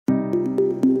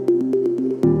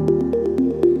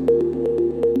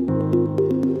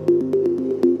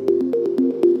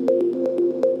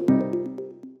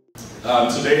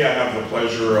Today I have the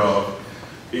pleasure of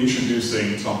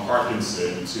introducing Tom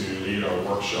Parkinson to lead our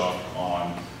workshop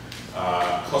on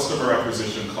customer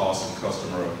acquisition costs and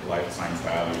customer lifetime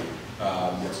value.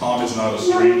 Tom is not a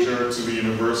stranger to the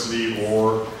university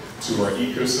or to our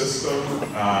ecosystem.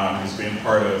 He's been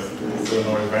part of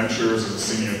Illinois Ventures as a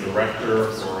senior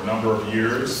director for a number of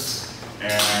years.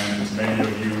 And many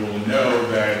of you will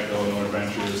know that Illinois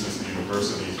Ventures is the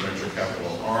university's venture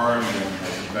capital arm and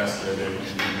has invested in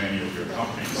many of your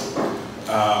companies.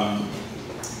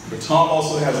 But Tom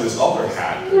also has this other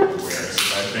hat that he wears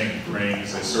that I think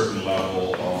brings a certain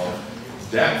level of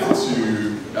depth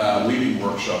to leading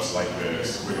workshops like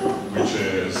this, which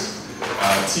is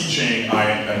teaching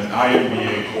an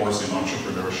IMBA course in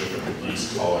entrepreneurship at the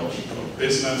East College of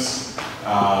Business,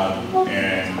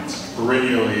 and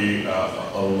perennially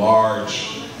a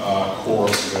large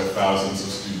course with thousands of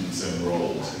students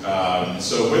enrolled.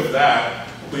 So with that,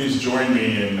 please join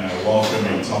me in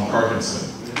welcoming Tom Parkinson.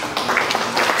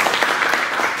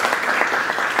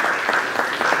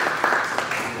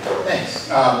 Thanks.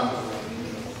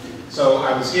 So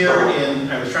I was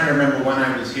trying to remember when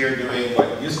I was here doing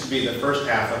what used to be the first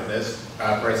half of this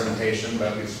presentation,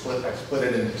 but I split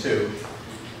it into two.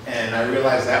 And I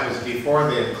realized that was before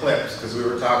the eclipse, because we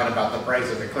were talking about the price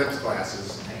of eclipse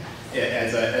classes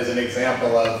as an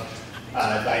example of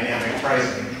dynamic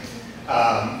pricing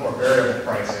or variable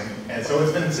pricing. And so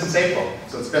it's been since April,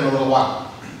 so it's been a little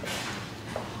while.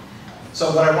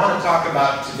 So what I want to talk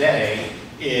about today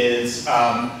is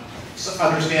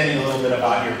understanding a little bit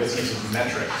about your business's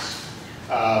metrics.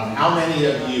 How many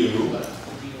of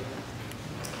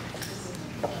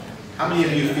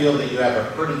you feel that you have a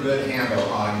pretty good handle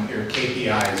on your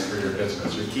KPIs for your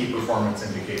business, your key performance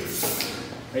indicators?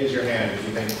 Raise your hand if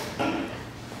you think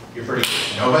you're pretty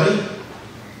good. Nobody?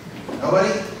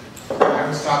 Nobody? I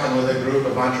was talking with a group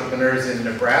of entrepreneurs in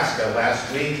Nebraska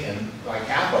last week, and like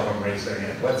half of them raised their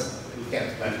hand. You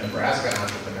can't let Nebraska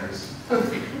entrepreneurs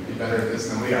be better at this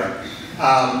than we are.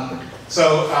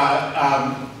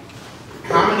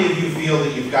 How many of you feel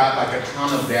that you've got like a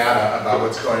ton of data about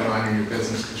what's going on in your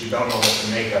business, but you don't know what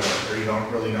to make of it, or you don't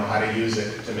really know how to use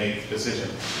it to make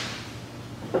decisions?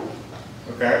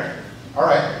 Okay? All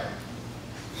right.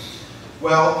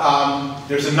 Well,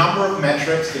 there's a number of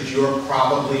metrics that you're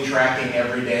probably tracking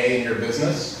every day in your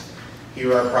business.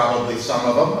 Here are probably some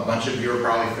of them. A bunch of you are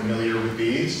probably familiar with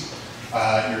these.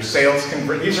 Your sales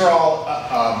conversion. These are all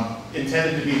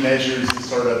intended to be measures to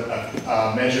sort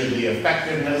of measure the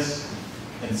effectiveness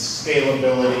and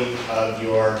scalability of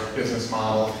your business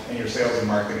model and your sales and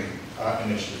marketing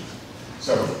initiatives.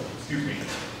 So,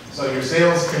 So your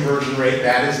sales conversion rate,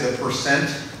 that is the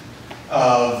percent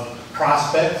of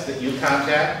prospects that you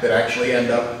contact that actually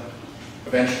end up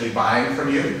eventually buying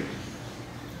from you.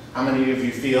 How many of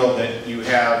you feel that you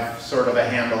have sort of a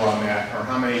handle on that, or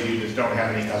how many of you just don't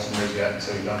have any customers yet,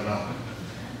 so you don't know?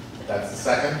 That's the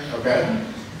second, okay.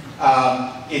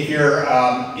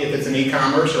 If it's an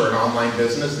e-commerce or an online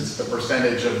business, it's the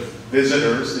percentage of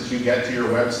visitors that you get to your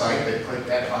website that click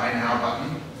that Buy Now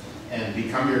button and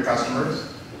become your customers.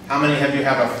 How many of you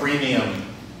have a freemium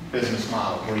business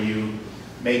model where you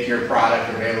make your product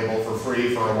available for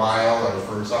free for a while or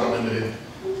for some limited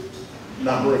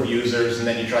number of users, and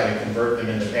then you try to convert them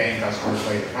into paying customers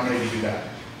later? How many of you do that?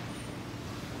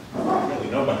 Really,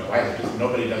 nobody. Why? Just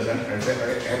nobody does that.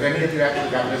 Have any of you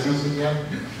actually got businesses yet?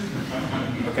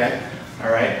 Okay. All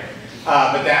right.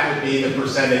 But that would be the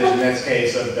percentage in this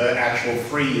case of the actual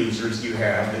free users you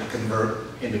have that convert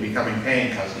into becoming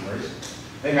paying customers.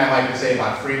 The thing I like to say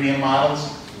about freemium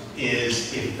models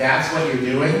is if that's what you're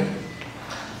doing,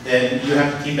 then you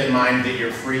have to keep in mind that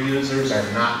your free users are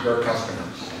not your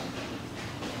customers.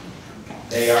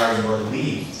 They are your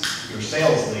leads, your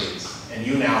sales leads, and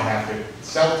you now have to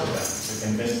sell to them to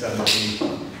convince them to be.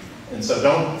 And so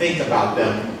don't think about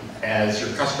them as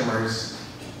your customers.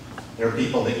 They're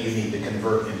people that you need to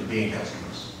convert into being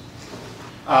customers.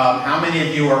 How many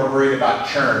of you are worried about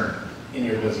churn in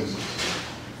your businesses?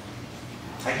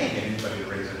 I can't get anybody to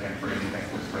raise their hand for anything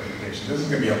for this presentation. This is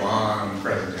going to be a long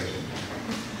presentation.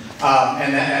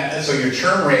 So your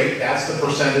churn rate, that's the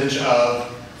percentage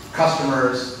of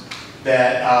customers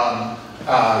that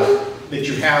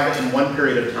you have in one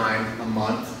period of time, a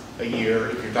month, a year,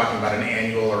 if you're talking about an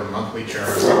annual or monthly churn,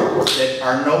 that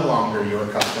are no longer your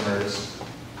customers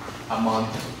a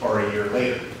month or a year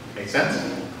later. Make sense?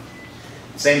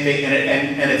 Same thing,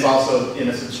 and it's also in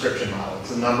a subscription model. It's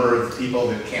the number of people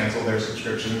that cancel their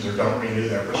subscriptions or don't renew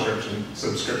their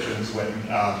subscriptions when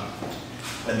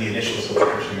the initial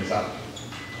subscription is up.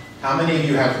 How many of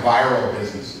you have viral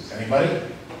businesses? Anybody?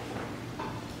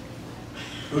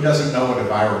 Who doesn't know what a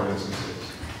viral business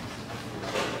is?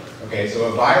 Okay,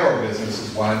 so a viral business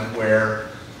is one where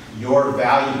your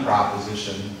value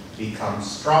proposition becomes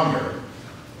stronger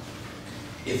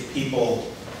if your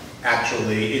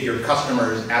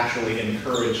customers actually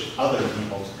encourage other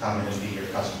people to come in and be your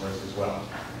customers as well.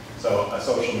 So a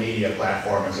social media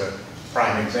platform is a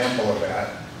prime example of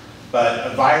that. But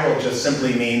a viral just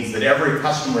simply means that every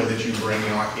customer that you bring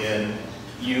in,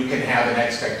 you can have an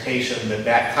expectation that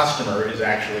that customer is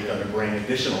actually going to bring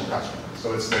additional customers.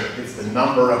 So it's the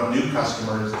number of new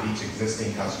customers that each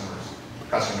existing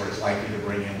customer is likely to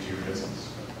bring into your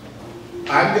business.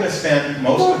 I'm going to spend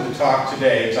most of the talk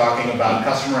today talking about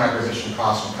customer acquisition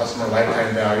costs and customer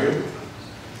lifetime value,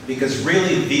 because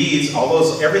really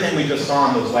everything we just saw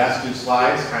on those last two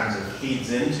slides kind of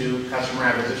feeds into customer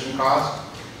acquisition cost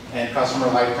and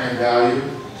customer lifetime value.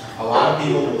 A lot of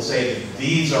people will say that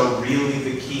these are really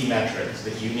the key metrics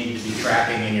that you need to be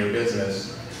tracking in your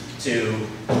business to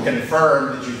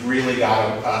confirm that you've really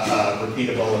got a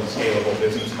repeatable and scalable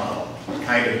business model, the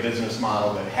kind of business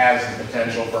model that has the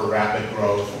potential for rapid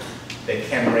growth, that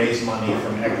can raise money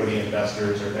from equity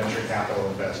investors or venture capital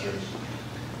investors,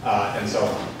 and so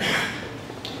on.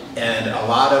 And a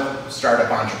lot of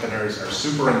startup entrepreneurs are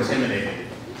super intimidated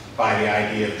by the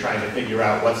idea of trying to figure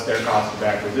out what's their cost of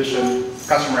acquisition,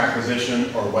 customer acquisition,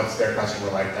 or what's their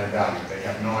customer lifetime value. They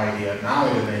have no idea. Not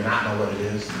only do they not know what it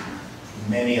is,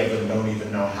 many of them don't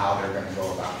even know how they're going to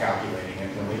go about calculating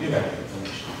it when they do have the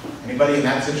information. Anybody in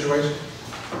that situation?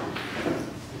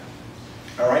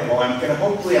 All right, well,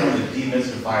 hopefully I'm going to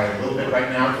demystify it a little bit right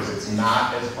now, because it's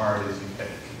not as hard as you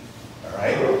think. All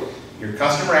right? Your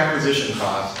customer acquisition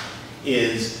cost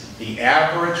is the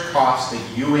average cost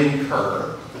that you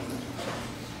incur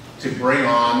to bring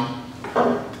on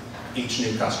each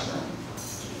new customer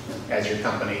as your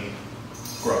company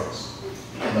grows.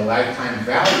 And the lifetime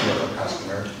value of a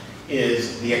customer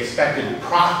is the expected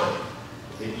profit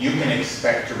that you can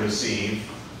expect to receive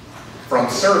from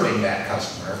serving that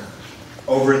customer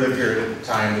over the period of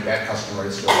time that that customer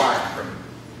is still buying from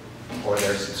you, or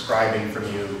they're subscribing from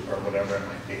you, or whatever it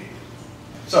might be.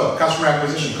 So, customer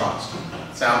acquisition cost.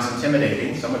 Sounds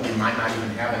intimidating. Some of you might not even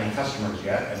have any customers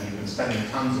yet, and you've been spending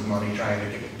tons of money trying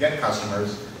to get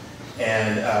customers,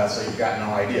 and so you've got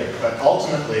no idea. But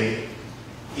ultimately,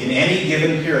 in any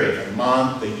given period, a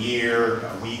month, a year,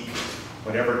 a week,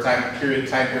 whatever time period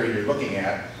you're looking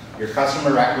at, your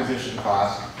customer acquisition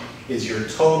cost is your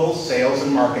total sales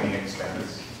and marketing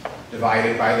expense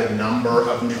divided by the number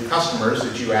of new customers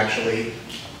that you actually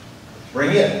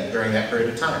bring in during that period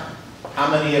of time. How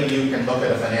many of you can look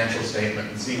at a financial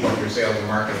statement and see what your sales and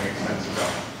marketing expenses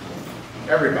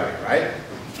are? Everybody, right?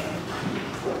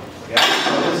 Yeah,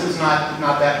 so this is not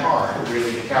that hard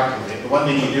really to calculate. The one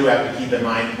thing you do have to keep in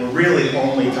mind, we're really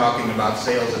only talking about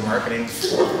sales and marketing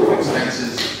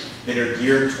expenses that are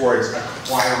geared towards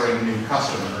acquiring new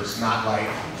customers, not like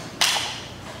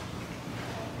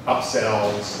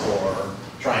upsells or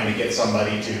trying to get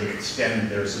somebody to extend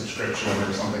their subscription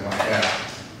or something like that.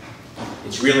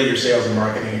 It's really your sales and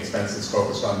marketing expenses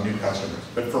focused on new customers.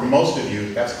 But for most of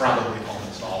you, that's probably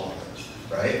almost all of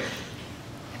it, right?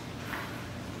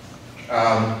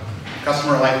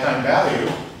 Customer lifetime value,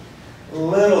 a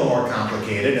little more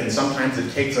complicated, and sometimes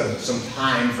it takes some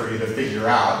time for you to figure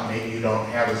out. Maybe you don't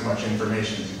have as much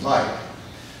information as you'd like.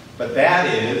 But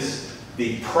that is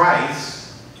the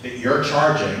price that you're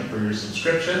charging for your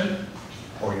subscription,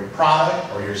 or your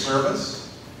product, or your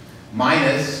service,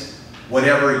 minus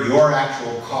whatever your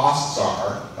actual costs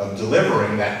are of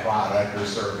delivering that product or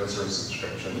service or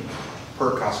subscription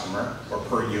per customer or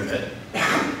per unit,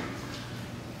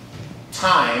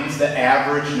 times the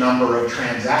average number of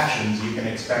transactions you can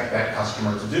expect that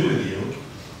customer to do with you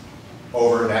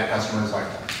over that customer's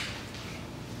lifetime.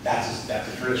 That's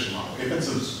a traditional model. If it's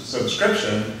a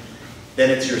subscription, then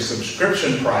it's your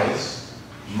subscription price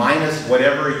minus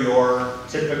whatever your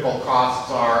typical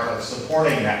costs are of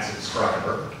supporting that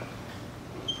subscriber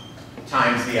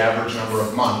times the average number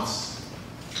of months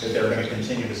that they're going to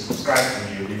continue to subscribe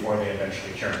from you before they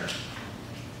eventually churn.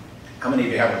 How many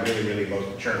of you have a really, really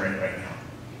low churn rate right now?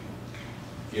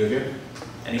 A few of you?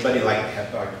 Anybody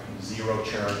have zero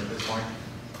churn at this point?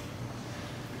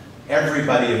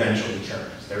 Everybody eventually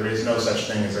churns. There is no such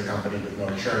thing as a company with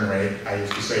no churn rate. I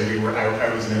used to say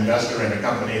I was an investor in a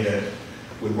company that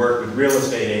would work with real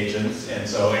estate agents, and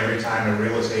so every time a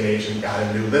real estate agent got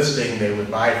a new listing, they would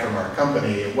buy from our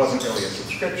company. It wasn't really a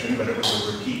subscription, but it was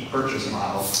a repeat purchase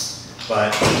model.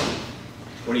 But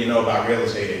what do you know about real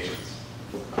estate agents?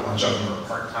 A bunch of them are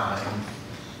part-time.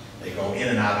 They go in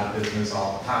and out of business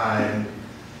all the time.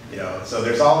 So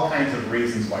there's all kinds of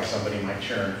reasons why somebody might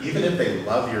churn, even if they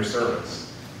love your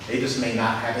service. They just may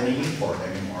not have any need for it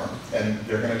anymore, and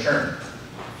they're going to churn.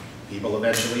 People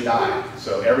eventually die,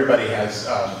 so everybody has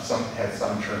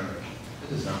some churn.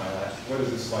 This is not my last. What is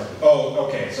this slide? Oh,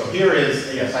 okay. So here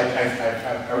is, yes,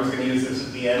 I was going to use this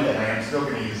at the end, and I am still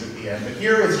going to use it at the end. But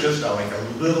here is just like a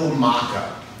little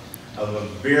mock-up of a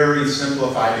very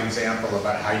simplified example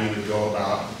about how you would go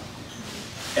about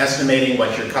estimating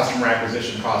what your customer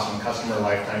acquisition cost and customer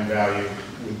lifetime value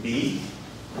would be.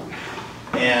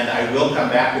 And I will come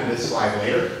back to this slide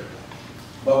later.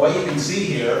 But what you can see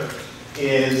here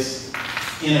is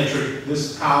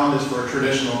this column is for a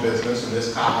traditional business, and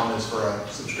this column is for a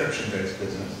subscription-based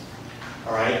business.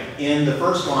 All right. In the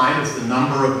first line is the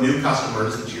number of new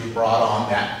customers that you've brought on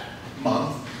that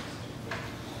month.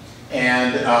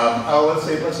 And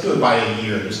let's do it by a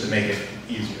year just to make it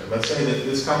easier. Let's say that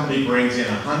this company brings in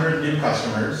 100 new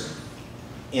customers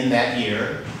in that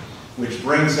year, which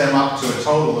brings them up to a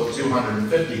total of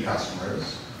 250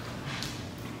 customers.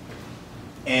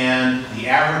 And the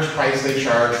average price they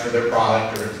charge for their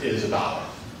product is $1,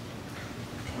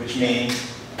 which means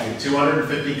with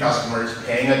 250 customers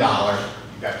paying $1,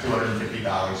 you've got $250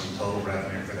 in total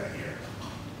revenue for that year.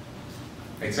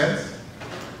 Make sense?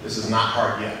 This is not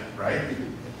hard yet, right?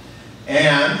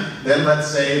 And then let's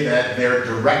say that their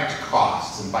direct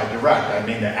costs, and by direct I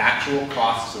mean the actual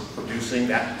costs of producing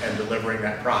that and delivering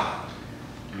that product,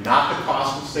 not the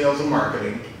cost of sales and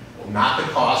marketing, not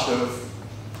the cost of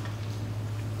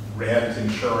rent,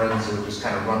 insurance, or just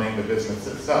kind of running the business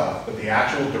itself, but the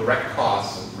actual direct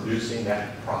costs of producing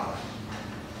that product.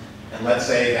 And let's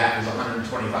say that was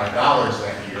 $125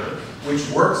 that year, which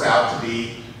works out to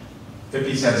be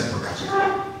 50 cents per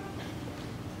customer.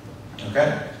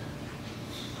 Okay?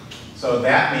 So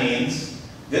that means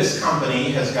this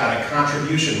company has got a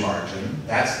contribution margin.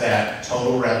 That's that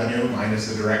total revenue minus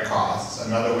the direct costs.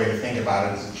 Another way to think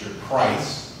about it is it's your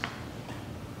price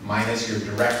minus your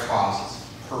direct costs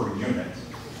per unit.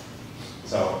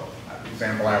 So,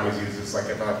 example I always use is like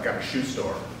if I've got a shoe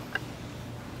store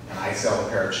and I sell a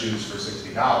pair of shoes for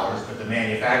 $60, but the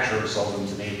manufacturer sold them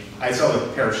to me. I sell a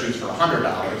pair of shoes for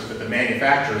 $100, but the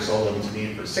manufacturer sold them to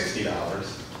me for $60.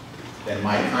 Then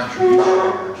my contribution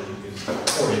margin is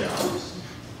 $40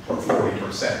 or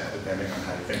 40%, depending on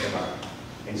how you think about it.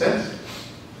 Make sense?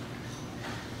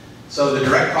 So the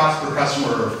direct cost per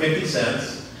customer are 50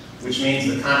 cents. Which means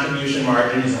the contribution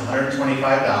margin is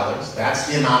 $125. That's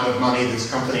the amount of money this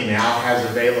company now has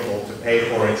available to pay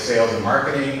for its sales and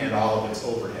marketing and all of its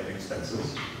overhead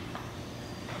expenses.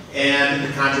 And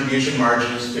the contribution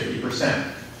margin is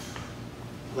 50%.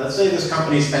 Let's say this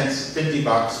company spent $50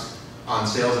 on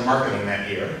sales and marketing that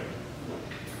year.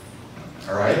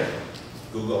 All right?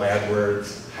 Google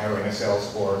AdWords, hiring a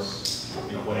sales force,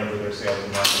 whatever their sales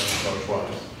and marketing approach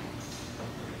was.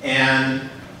 And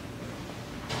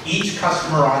each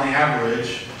customer on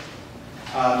average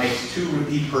makes 2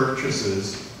 repeat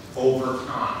purchases over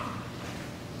time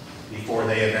before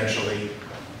they eventually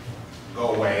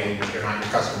go away and they're not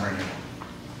your customer anymore.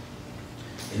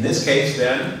 In this case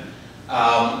then,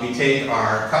 we take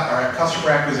our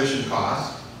customer acquisition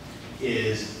cost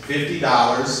is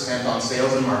 $50 spent on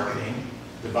sales and marketing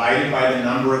divided by the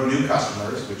number of new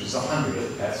customers, which is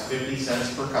 100, that's 50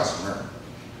 cents per customer.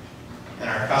 And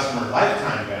our customer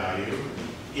lifetime value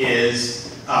is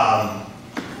it's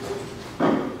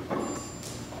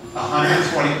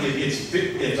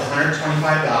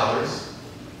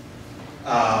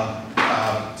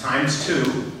 $125 times 2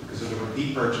 because of the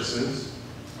repeat purchases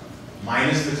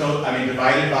minus the total,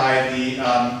 divided by the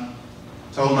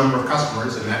total number of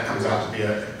customers, and that comes out to be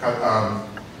a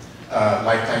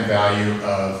lifetime value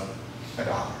of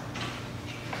 $1.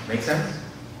 Make sense?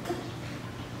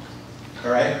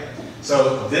 All right.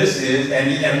 So this is,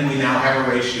 and we now have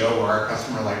a ratio where our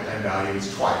customer lifetime value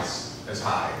is twice as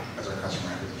high as our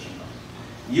customer acquisition cost.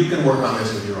 You can work on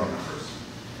this with your own numbers.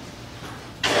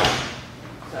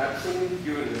 So I've seen in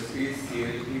few industries,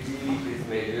 CLV is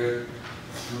measured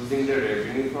using the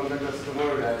revenue from the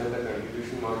customer rather than the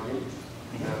contribution margin.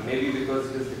 Maybe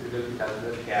because it is difficult to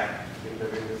calculate CAC in the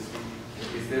industry.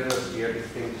 Is there a clear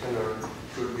distinction, or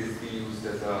should this be used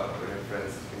as a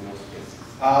reference in most cases?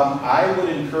 I would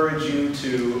encourage you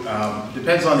to,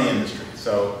 depends on the industry.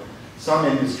 So some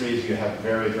industries you have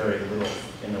very, very little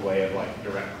in the way of like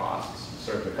direct costs to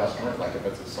serve the customer, like if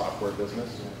it's a software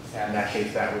business. In that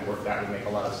case, that would work, that would make a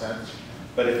lot of sense.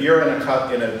 But if you're in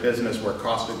a business where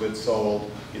cost of goods sold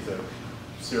is a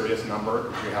serious number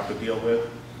that you have to deal with,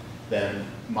 then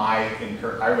I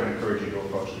would encourage you to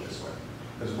approach it this way.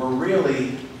 Because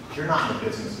you're not in the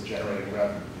business of generating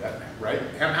revenue, right?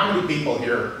 How many people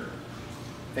here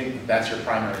think that that's your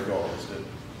primary goal, is to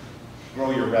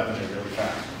grow your revenue really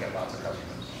fast and get lots of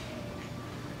customers?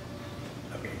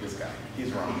 this guy.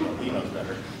 He's wrong. He knows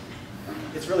better.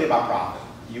 It's really about profit.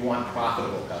 You want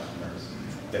profitable customers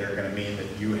that are going to mean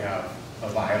that you have a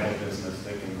viable business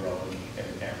that can grow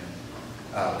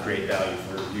and create value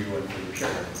for you and for your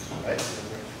shareholders, right?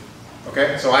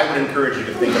 Okay, so I would encourage you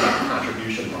to think about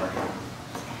contribution margin,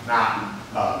 not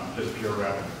just pure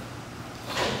revenue.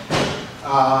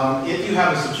 If you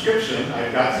have a subscription,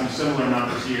 I've got some similar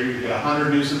numbers here. You get 100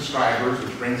 new subscribers,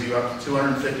 which brings you up to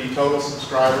 250 total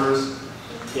subscribers.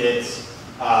 It's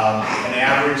an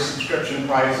average subscription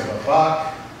price of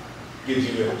 $1, gives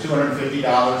you $250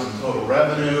 in total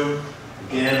revenue.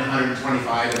 Again,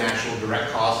 $125 in actual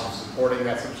direct cost of supporting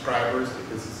that subscribers,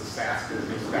 because it's a SaaS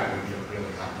business. That would be a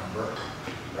really high number,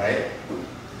 right?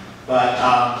 But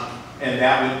and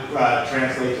that would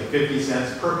translate to 50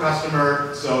 cents per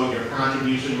customer. So your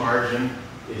contribution margin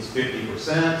is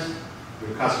 50%.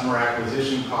 Your customer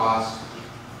acquisition cost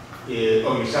is,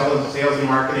 your sales and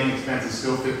marketing expense is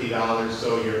still $50.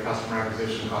 So your customer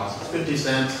acquisition cost is 50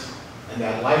 cents. And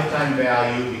that lifetime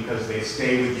value, because they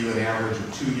stay with you an average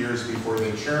of 2 years before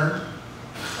they churn,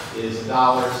 is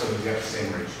 $1. So you get the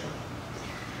same ratio.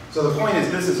 So the point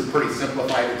is, this is a pretty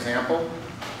simplified example.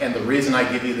 And the reason I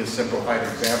give you this simplified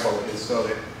example is so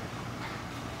that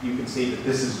you can see that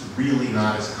this is really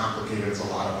not as complicated as a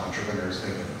lot of entrepreneurs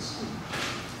think it is.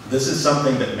 This is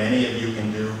something that many of you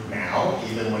can do now,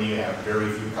 even when you have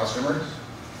very few customers.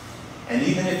 And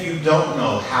even if you don't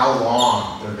know how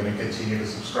long they're going to continue to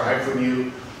subscribe from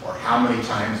you, or how many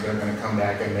times they're going to come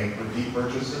back and make repeat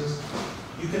purchases,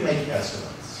 you can make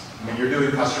estimates. I mean, you're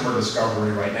doing customer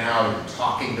discovery right now, you're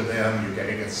talking to them, you're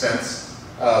getting a sense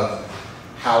of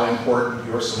how important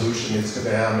your solution is to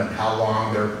them and how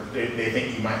long they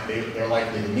think they're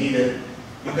likely to need it.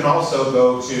 You can also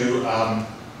go to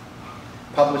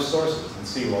published sources and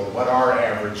see, well, what are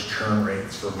average churn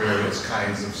rates for various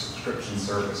kinds of subscription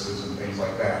services and things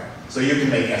like that. So you can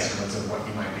make estimates of what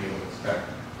you might be able to expect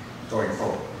going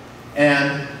forward.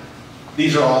 And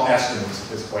these are all estimates at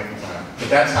this point in time, but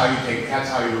that's how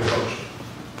you approach it.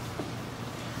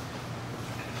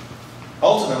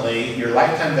 Ultimately, your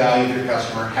lifetime value of your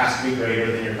customer has to be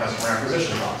greater than your customer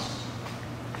acquisition cost.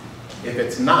 If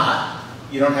it's not,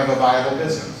 you don't have a viable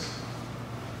business.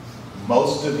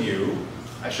 Most of you,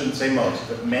 I shouldn't say most,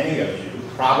 but many of you,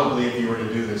 probably if you were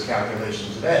to do this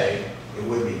calculation today, it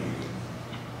would be you,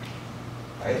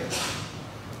 right?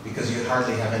 Because you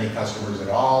hardly have any customers at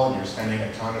all, and you're spending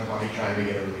a ton of money trying to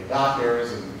get everybody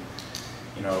doctors, and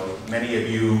many of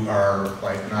you are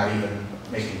like not even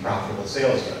making profitable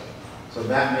sales yet. So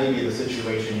that may be the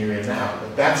situation you're in now,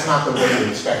 but that's not the way you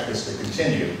expect this to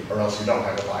continue, or else you don't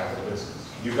have a viable business.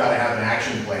 You've got to have an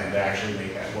action plan to actually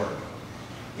make that work.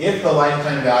 If the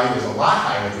lifetime value is a lot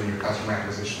higher than your customer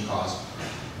acquisition cost,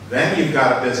 then you've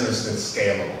got a business that's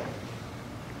scalable.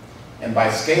 And by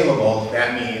scalable,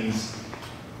 that means,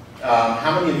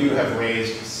 how many of you have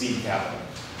raised seed capital?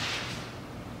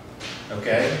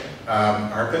 Okay,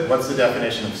 Arpit, what's the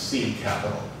definition of seed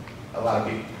capital? A lot of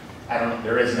people. I don't know,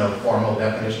 there is no formal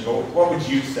definition, but what would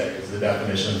you say is the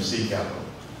definition of seed capital?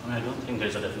 I don't think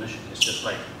there's a definition. It's just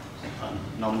like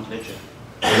nomenclature.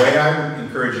 The way I would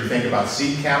encourage you to think about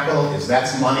seed capital is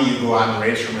that's money you go out and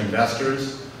raise from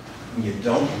investors and you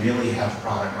don't really have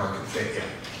product market fit yet.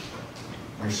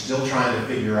 You're still trying to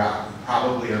figure out. You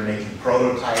probably are making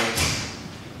prototypes.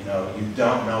 You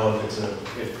don't know if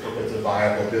it's a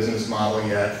viable business model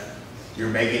yet. You're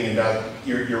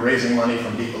raising money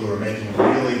from people who are making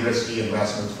really risky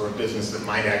investments for a business that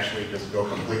might actually just go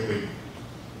completely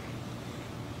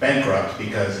bankrupt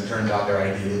because it turns out their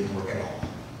idea didn't work at all.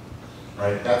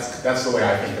 Right? That's the way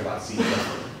I think about seed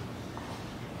capital.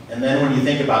 And then when you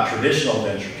think about traditional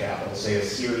venture capital, say a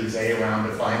Series A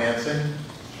round of financing,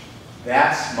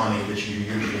 that's money that you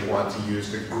usually want to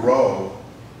use to grow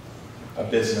a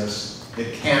business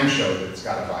that can show that it's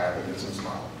got a viable business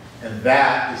model. And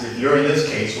that is if you're in this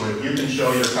case where if you can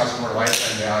show your customer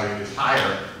lifetime value is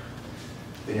higher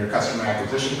than your customer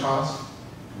acquisition cost,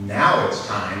 now it's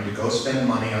time to go spend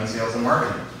money on sales and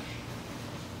marketing.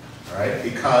 All right?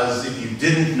 Because if you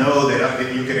didn't know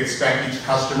that you could expect each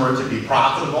customer to be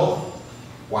profitable,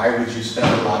 why would you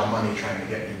spend a lot of money trying to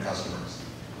get new customers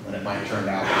when it might turn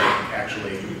out that it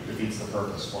actually defeats the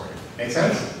purpose for you? Make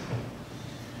sense?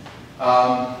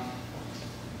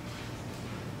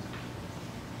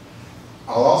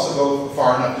 I'll also go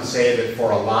far enough to say that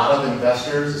for a lot of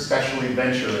investors, especially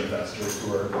venture investors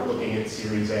who are looking at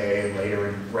Series A and later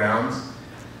in rounds,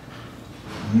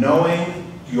 knowing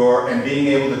and being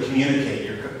able to communicate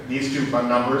these two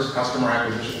numbers, customer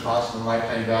acquisition cost and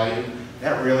lifetime value,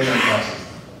 that really impresses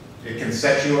them. It can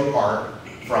set you apart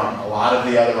from a lot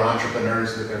of the other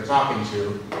entrepreneurs that they're talking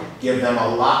to, give them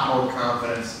a lot more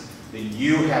confidence that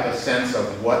you have a sense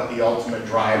of what the ultimate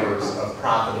drivers of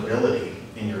profitability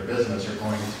in your business are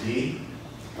going to be.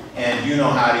 And you know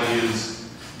how to use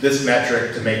this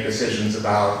metric to make decisions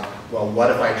about, well,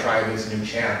 what if I try this new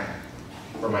channel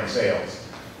for my sales?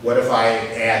 What if I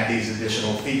add these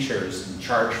additional features and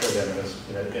charge for them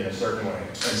in a certain way,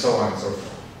 and so on and so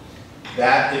forth.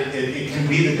 That, it can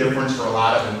be the difference for a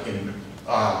lot of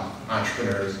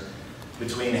entrepreneurs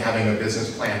between having a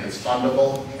business plan that's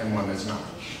fundable and one that's not.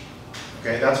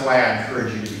 Okay, that's why I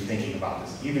encourage you to be thinking about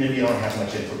this, even if you don't have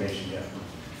much information yet.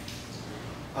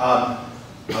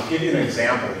 I'll give you an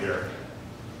example here.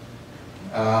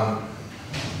 I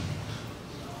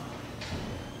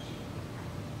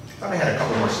thought I had a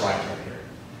couple more slides right here.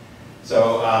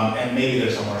 So, and maybe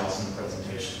there's somewhere else in the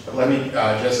presentation. But let me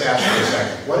just ask you a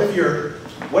second.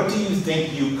 What do you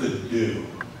think you could do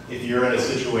if you're in a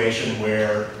situation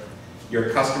where your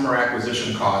customer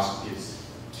acquisition cost is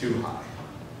too high?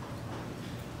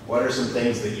 What are some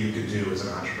things that you could do as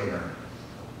an entrepreneur?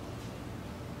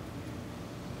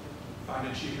 Find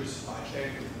a cheaper supply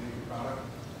chain with a new product.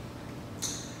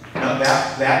 No,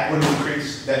 that would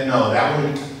increase,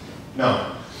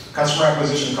 no. Customer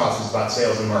acquisition cost is about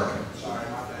sales and marketing. Sorry,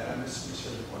 my bad, I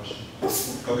misheard the question.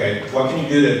 Okay, what can you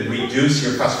do to reduce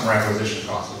your customer acquisition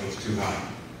cost if it's too high?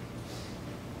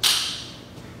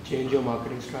 Change your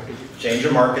marketing strategy. Change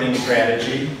your marketing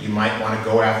strategy. You might want to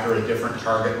go after a different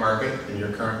target market than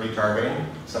you're currently targeting,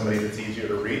 somebody that's easier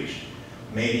to reach.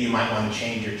 Maybe you might want to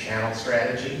change your channel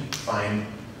strategy, find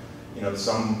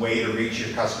some way to reach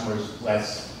your customers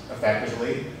less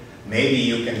effectively. Maybe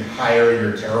you can hire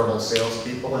your terrible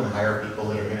salespeople and hire people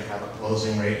that are going to have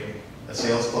a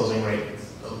sales closing rate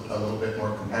that's a little bit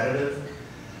more competitive.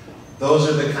 Those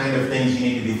are the kind of things you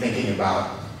need to be thinking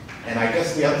about. And I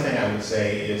guess the other thing I would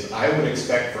say is I would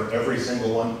expect for every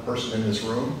single one person in this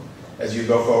room, as you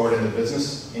go forward in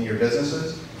your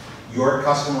businesses, your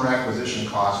customer acquisition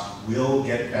cost will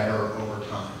get better over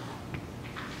time.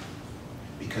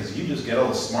 Because you just get a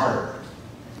little smarter.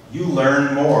 You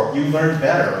learn more, you learn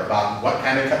better about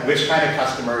which kind of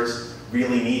customers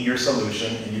really need your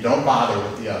solution, and you don't bother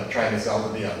with trying to sell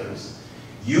to the others.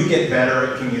 You get better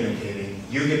at communicating,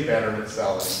 you get better at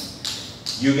selling,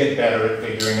 you get better at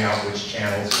figuring out which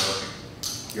channels work.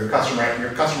 Your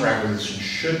customer acquisition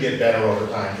should get better over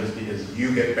time just because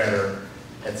you get better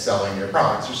at selling your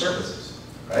products or services,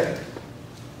 right?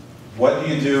 What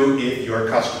do you do if your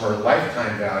customer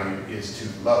lifetime value is too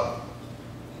low?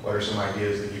 What are some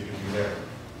ideas that you can do there?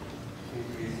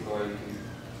 Increase loyalty.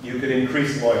 You could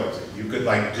increase loyalty. You could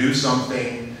do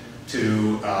something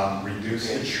to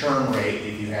reduce the churn rate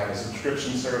if you have a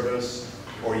subscription service,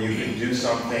 or you can do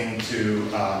something to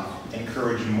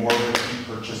encourage more repeat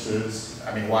purchases.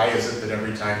 I mean, why is it that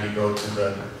every time you go to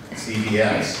the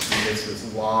CVS, you get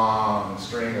this long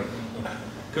string of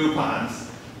coupons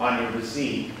on your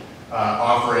receipt?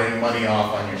 Offering money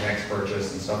off on your next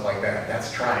purchase and stuff like that. That's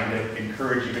trying to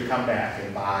encourage you to come back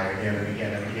and buy again and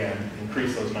again and again,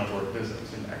 increase those number of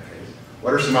visits in that case.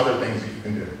 What are some other things that you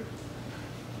can do?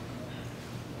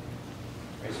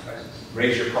 Raise prices.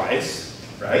 Raise your price,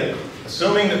 right?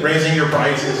 Assuming that raising your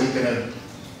price isn't going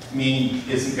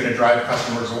to drive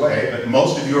customers away, but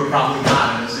most of you are probably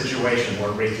not in a situation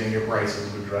where raising your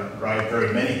prices would drive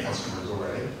very many customers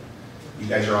away. You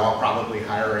guys are all probably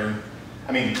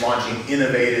launching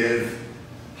innovative,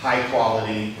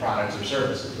 high-quality products or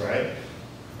services, right?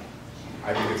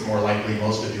 I think it's more likely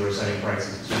most of you are setting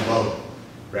prices too low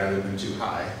rather than too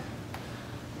high.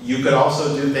 You could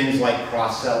also do things like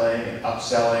cross-selling and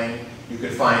upselling. You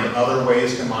could find other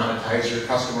ways to monetize your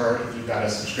customer. If you've got a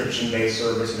subscription-based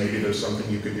service, maybe there's something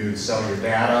you could do to sell your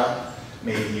data.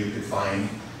 Maybe you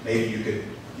could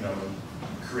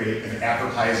create an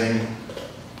advertising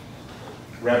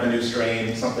revenue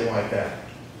stream, something like that.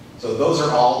 So those are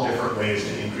all different ways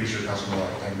to increase your customer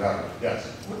lifetime value.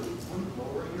 Yes? Wouldn't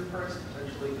lowering your price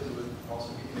potentially, because it would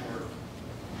also be more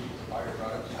people to buy your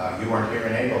product? You weren't here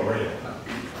in April, were you?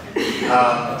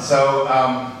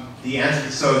 The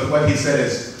answer, so what he said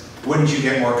is, wouldn't you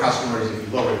get more customers if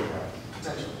you lower your price?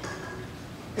 Potentially.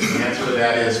 The answer to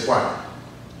that is what?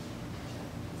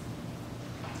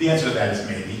 The answer to that is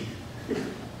maybe.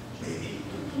 Maybe.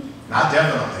 Not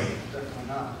definitely. Definitely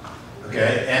not.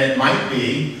 Okay, and it might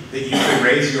be that you could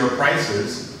raise your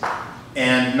prices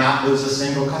and not lose a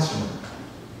single customer.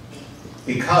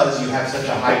 Because you have such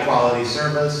a high quality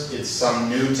service, it's some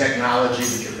new technology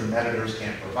that your competitors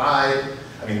can't provide.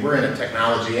 I mean, we're in a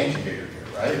technology incubator here,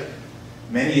 right?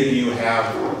 Many of you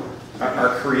have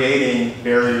are creating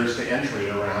barriers to entry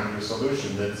around your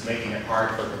solution that's making it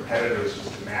hard for competitors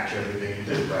just to match everything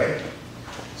you do, right?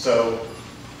 So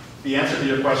the answer to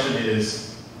your question is,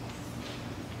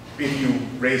 if you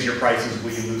raise your prices,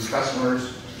 will you lose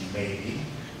customers? Maybe.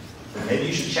 But maybe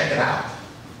you should check it out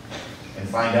and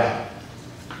find out.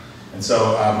 And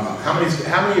so how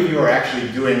many of you are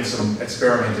actually doing some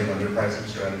experimenting on your pricing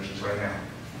strategies right now?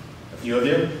 A few of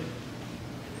you?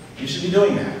 You should be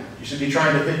doing that. You should be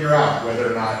trying to figure out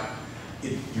whether or not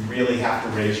you really have to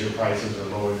raise your prices or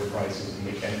lower your prices and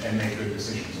make good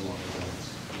decisions along the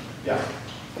lines. Yeah?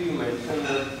 So you mentioned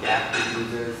the CAC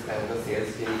reduces as the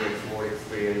sales team gets more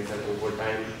experience and over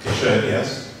time. It should,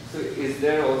 yes. So is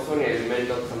there also an element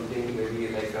of something maybe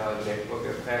like a network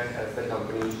effect as the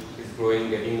company is growing,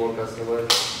 getting more customers,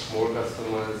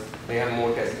 they have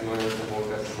more customers and more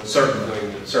customers?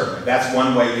 Certainly, certainly. That's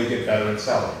one way you get better at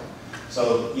selling.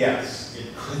 So yes, it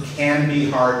can be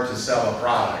hard to sell a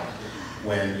product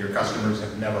when your customers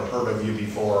have never heard of you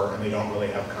before and they don't really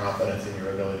have confidence in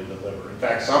your ability to deliver. In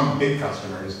fact, some big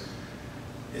customers,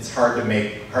 it's hard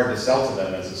to sell to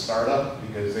them as a startup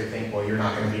because they think, well, you're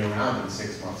not going to be around in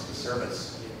 6 months to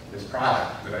service this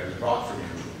product that I just bought from you.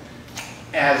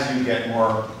 As you get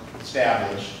more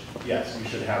established, yes, you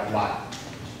should have a lot.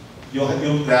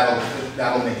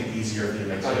 That'll make it easier for you to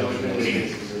make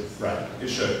sales. Right, it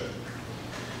should.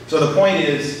 So the point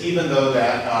is, even though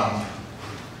that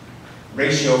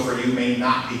ratio for you may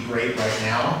not be great right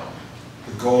now,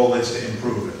 the goal is to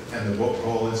improve it, and the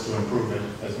goal is to improve it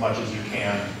as much as you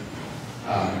can,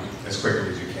 as quickly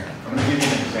as you can. I'm going to give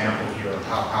you an example here of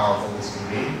how powerful this can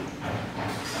be.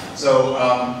 So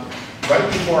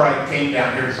right before I came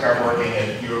down here to start working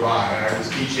at U of I was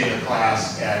teaching a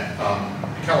class at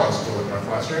Kellogg School at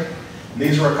Northwestern. And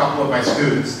these were a couple of my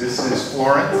students. This is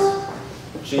Florence.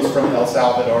 She's from El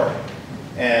Salvador.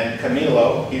 And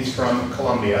Camilo, he's from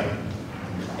Colombia.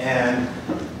 And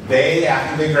they,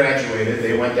 after they graduated,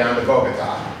 they went down to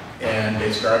Bogota and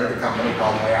they started a company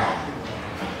called Leal.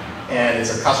 And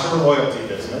it's a customer loyalty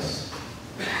business.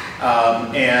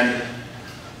 And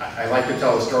I like to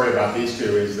tell a story about these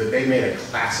two is that they made a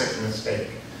classic mistake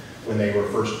when they were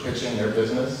first pitching their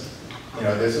business. You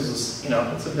know, this is,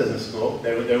 it's a business school.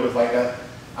 There was like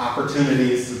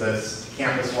opportunities to this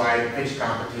campus-wide pitch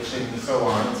competition and so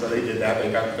on. So they did that.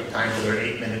 They got the time for their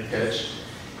 8-minute pitch.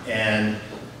 And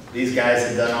these guys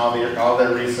had done all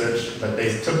their research, but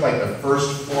they took like the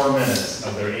first 4 minutes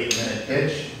of their 8-minute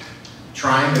pitch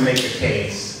trying to make a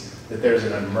case that there's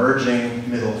an emerging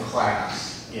middle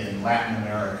class in Latin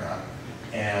America,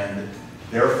 and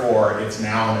therefore it's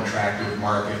now an attractive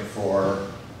market for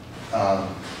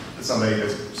somebody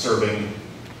that's serving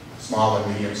small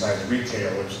and medium-sized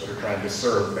retailers that are trying to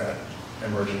serve that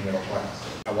emerging middle class.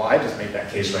 Well, I just made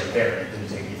that case right there. It didn't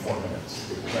take me 4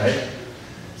 minutes, right?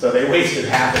 So they wasted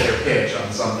half of their pitch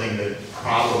on something that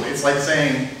probably, it's like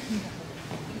saying,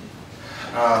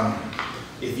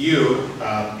 if you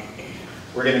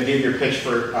were going to give your pitch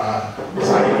for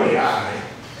designing AI,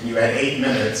 and you had 8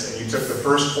 minutes, and you took the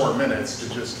first 4 minutes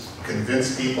to just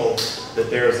convince people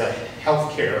that there's a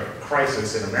healthcare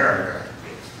crisis in America,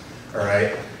 all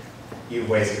right? You've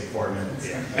wasted 4 minutes.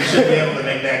 You should be able to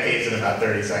make that case in about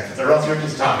 30 seconds, or else you're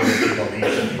just talking to people that you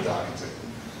shouldn't be talking to,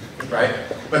 right?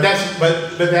 But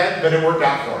it worked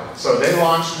out for them. So they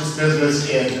launched this business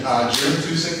in June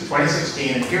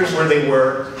 2016, and here's where they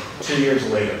were 2 years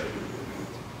later.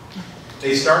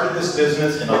 They started this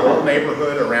business in a little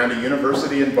neighborhood around a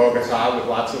university in Bogota with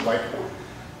lots of like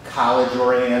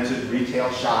college-oriented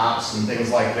retail shops and things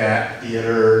like that,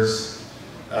 theaters,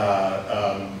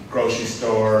 grocery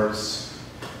stores,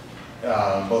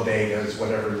 bodegas,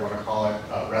 whatever you want to call it,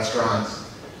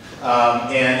 restaurants.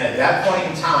 And at that point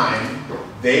in time,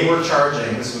 they were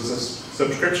charging, this was a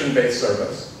subscription-based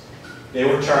service, they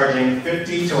were charging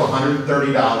 $50 to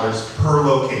 $130 per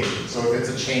location. So if it's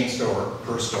a chain store,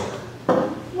 per store,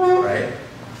 right?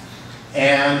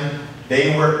 And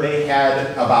they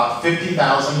had about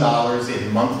 $50,000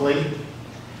 in monthly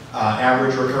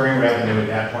average recurring revenue at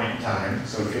that point in time.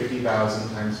 So 50,000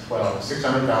 times 12,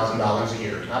 $600,000 a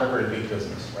year. Not a very big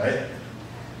business, right?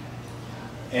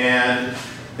 And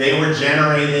they were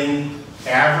generating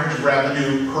average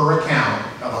revenue per account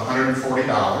of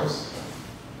 $140.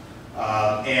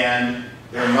 And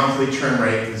their monthly churn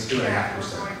rate is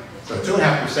 2.5%. So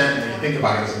 2.5%, when you think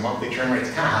about it as a monthly churn rate,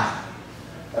 it's kind of high.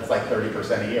 That's like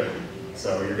 30% a year.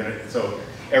 So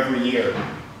every year,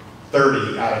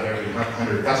 30 out of every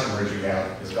 100 customers you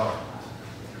have is gone.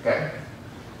 Okay?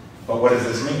 But what does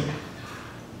this mean?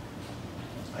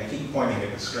 I keep pointing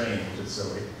at the screen, which is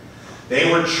silly. They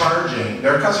were charging,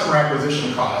 their customer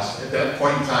acquisition cost at that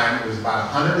point in time was about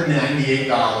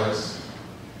 $198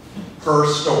 per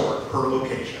store, per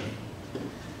location.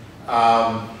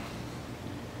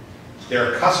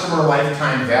 Their customer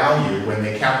lifetime value, when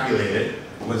they calculated,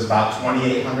 was about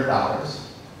 $2,800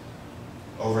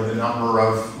 over the number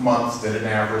of months that an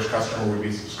average customer would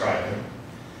be subscribing.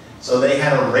 So they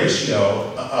had a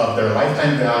ratio of their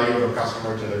lifetime value of a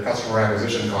customer to their customer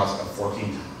acquisition cost of 14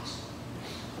 times.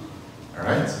 All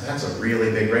right, so that's a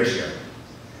really big ratio.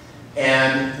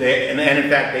 And in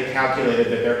fact, they calculated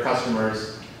that their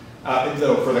customers,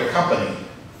 for the company,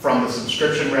 from the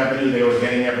subscription revenue they were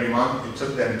getting every month, it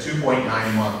took them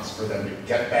 2.9 months for them to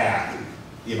get back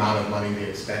the amount of money they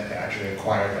had spent to actually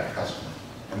acquire that customer.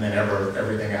 And then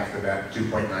everything after that,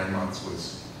 2.9 months,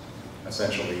 was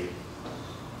essentially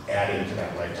adding to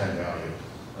that lifetime value.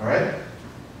 All right?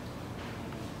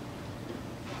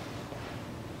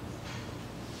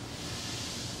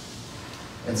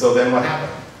 And so then what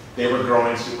happened? They were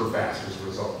growing super fast as a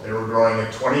result. They were growing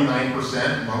at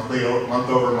 29% month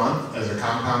over month as a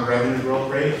compound revenue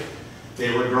growth rate.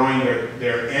 They were growing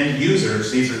their end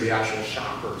users, these are the actual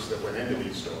shoppers that went into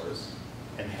these stores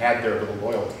and had their little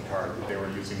loyalty card that they were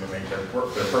using to make their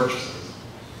purchases.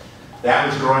 That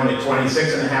was growing at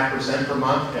 26.5% per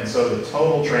month, and so the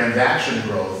total transaction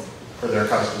growth for their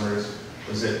customers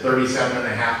was at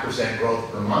 37.5%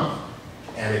 growth per month,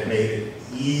 and it made it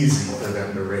easy for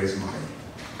them to raise money.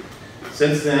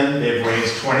 Since then, they've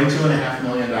raised $22.5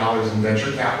 million in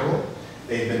venture capital.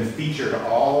 They've been featured in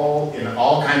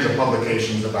all kinds of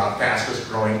publications about fastest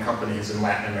growing companies in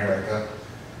Latin America.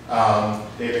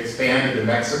 They've expanded to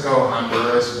Mexico,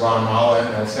 Honduras, Guatemala,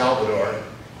 and El Salvador,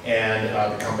 and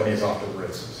the company's off to the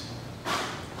races.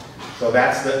 So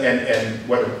that's and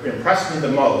what impressed me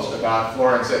the most about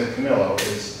Florence and Camillo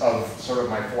is, of sort of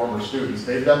my former students,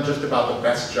 they've done just about the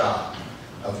best job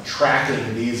of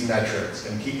tracking these metrics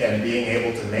and being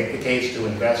able to make the case to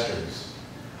investors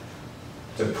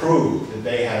to prove that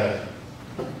they had a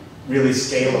really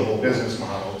scalable business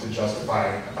model to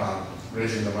justify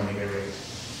raising the money they raised.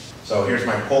 So here's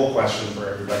my poll question for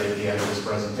everybody at the end of this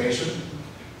presentation.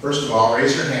 First of all,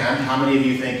 raise your hand. How many of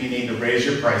you think you need to raise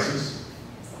your prices?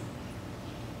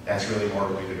 That's really more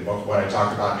related to what I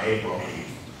talked about in April.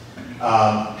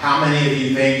 How many of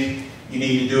you think you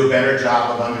need to do a better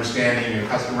job of understanding your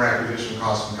customer acquisition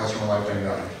costs and customer lifetime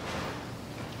value?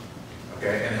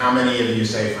 Okay, and how many of you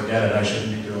say, forget it, I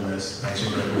shouldn't be doing this, I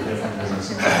should go to a different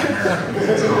business in Latin America because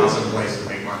it's an awesome place to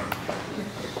make money.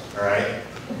 All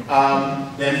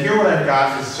right? Then here what I've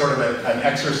got is sort of an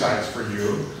exercise for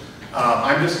you.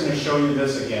 I'm just going to show you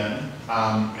this again.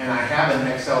 And I have an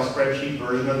Excel spreadsheet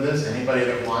version of this. Anybody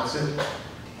that wants it?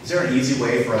 Is there an easy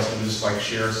way for us to just like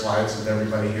share slides with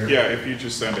everybody here? Yeah, if you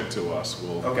just send it to us,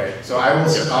 we'll... Okay, so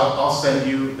I'll send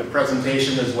you the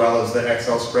presentation as well as the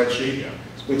Excel spreadsheet,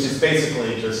 which is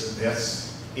basically just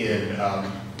this in,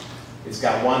 it's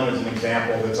got one as an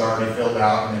example that's already filled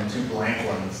out and then two blank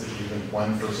ones that you can,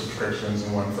 one for subscriptions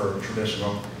and one for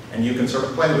traditional, and you can sort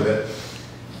of play with it.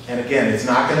 And again, it's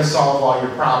not going to solve all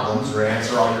your problems or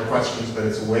answer all your questions, but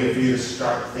it's a way for you to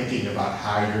start thinking about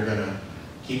how you're going to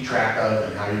keep track of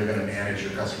and how you're going to manage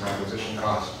your customer acquisition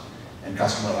cost and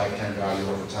customer lifetime value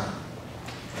over time.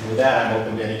 And with that, I'm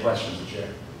open to any questions that you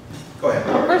have. Go ahead.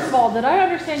 First of all, did I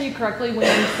understand you correctly when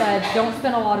you said don't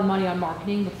spend a lot of money on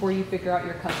marketing before you figure out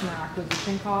your customer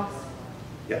acquisition costs?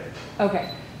 Yeah.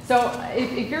 Okay. So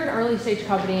if you're an early stage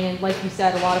company, and like you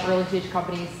said, a lot of early stage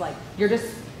companies, like you're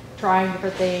just trying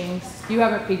different things, you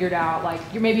haven't figured out, like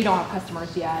maybe you don't have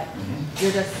customers yet,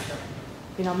 you're just,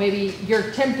 maybe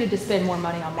you're tempted to spend more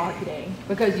money on marketing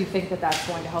because you think that that's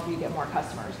going to help you get more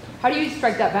customers. How do you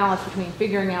strike that balance between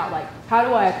figuring out, like, how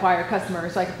do I acquire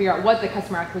customers so I can figure out what the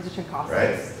customer acquisition cost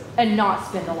is and not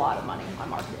spend a lot of money on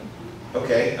marketing?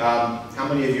 Okay, how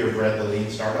many of you have read The Lean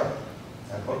Startup?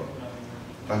 That book?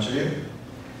 A bunch of you?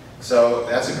 So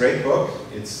that's a great book.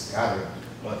 It's, God,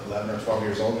 what, 11 or 12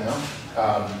 years old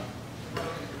now?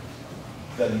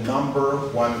 The number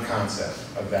one concept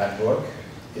of that book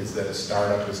is that a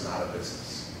startup is not a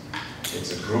business.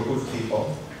 It's a group of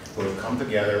people who have come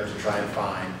together to try and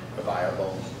find a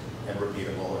viable and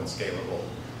repeatable and scalable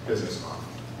business model.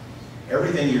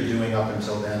 Everything you're doing up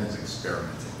until then is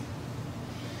experimenting.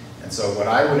 And so what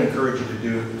I would encourage you to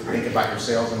do is think about your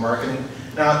sales and marketing.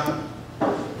 Now,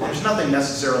 there's nothing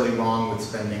necessarily wrong with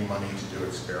spending money to do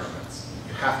experiments.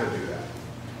 You have to do that.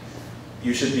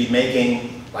 You should be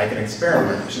making, like an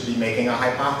experiment, you should be making a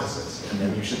hypothesis, and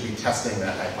then you should be testing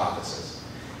that hypothesis.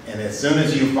 And as soon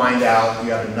as you find out you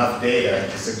have enough data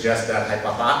to suggest that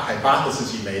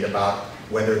hypothesis you made about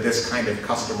whether this kind of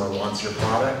customer wants your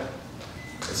product,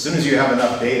 As soon as you have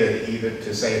enough data either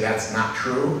to say that's not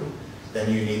true,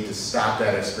 then you need to stop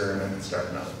that experiment and start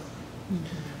another one.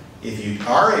 If you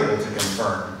are able to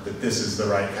confirm that this is the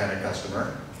right kind of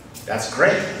customer, that's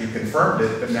great. You confirmed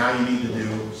it, but now you need to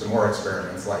do some more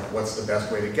experiments, like what's the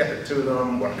best way to get it to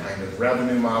them, what kind of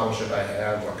revenue model should I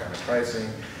have, what kind of pricing,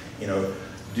 you know,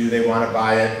 do they want to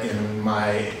buy it in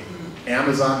my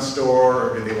Amazon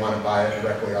store, or do they want to buy it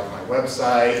directly off my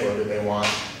website, or do they want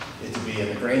it to be in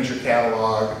the Granger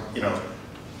catalog? You know,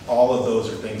 all of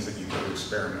those are things that you can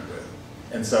experiment with.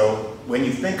 And so when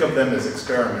you think of them as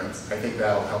experiments, I think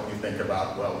that'll help you think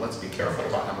about, well, let's be careful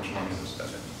about how much money we're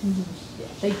spending. Yeah,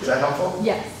 thank Is you. that helpful?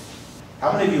 Yes.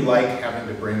 How many of you like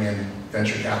having to bring in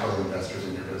venture capital investors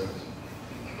in your business?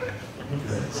 Good.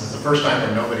 This is the first time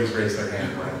where nobody's raised their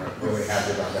hand. I'm really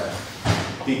happy about that.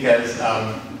 Because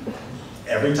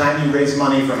every time you raise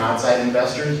money from outside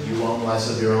investors, you own less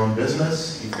of your own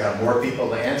business. You've got more people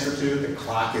to answer to. The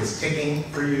clock is ticking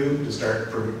for you to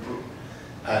start.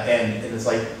 And it's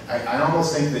like, I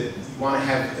almost think that you want to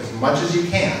have as much as you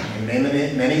can. And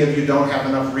many of you don't have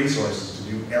enough resources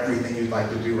to do everything you'd like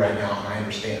to do right now, and I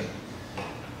understand.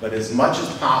 But as much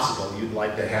as possible, you'd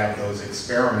like to have those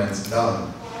experiments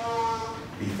done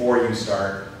before you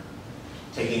start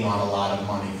taking on a lot of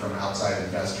money from outside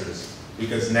investors,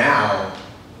 because now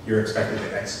you're expected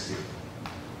to execute.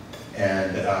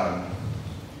 And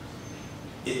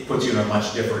it puts you in a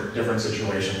much different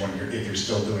situation when if you're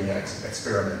still doing an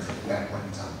experiment at that point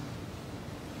in time.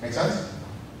 Make sense?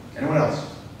 Anyone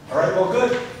else? All right, well,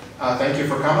 good. Thank you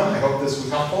for coming. I hope this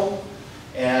was helpful.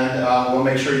 And we'll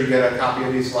make sure you get a copy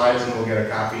of these slides, and we'll get a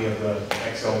copy of the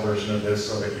Excel version of this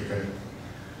so that you can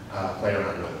play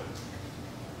around with it.